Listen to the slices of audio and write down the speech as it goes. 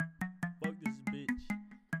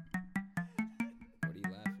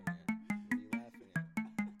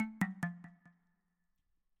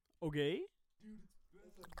Okay.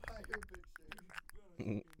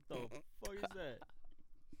 The fuck is that?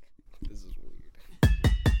 This is weird.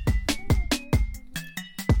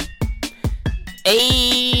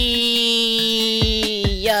 Ayy,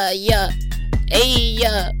 yeah. Ayy,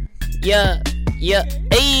 yeah.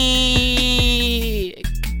 Ayy.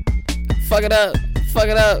 Fuck it up.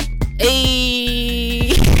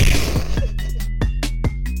 Ayy.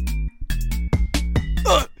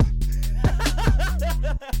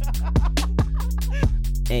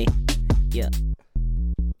 Hey, yeah.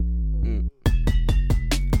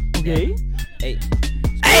 Okay. Hey.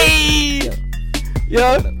 Hey.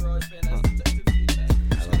 Yo.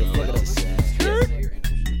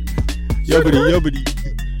 Yubbity.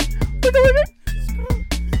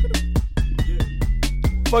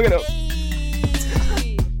 Fuck it up.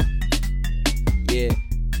 Yeah.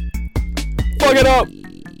 Fuck it up.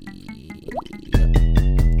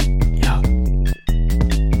 Yeah.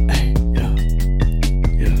 Hey, yeah.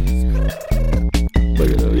 Fuck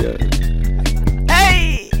it up, yeah.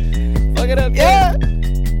 Hey. Fuck it up, Yeah.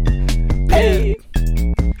 Hey.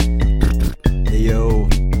 Hey yo,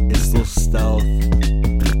 it's Lil Stlth.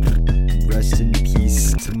 Rest in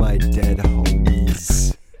peace to my dead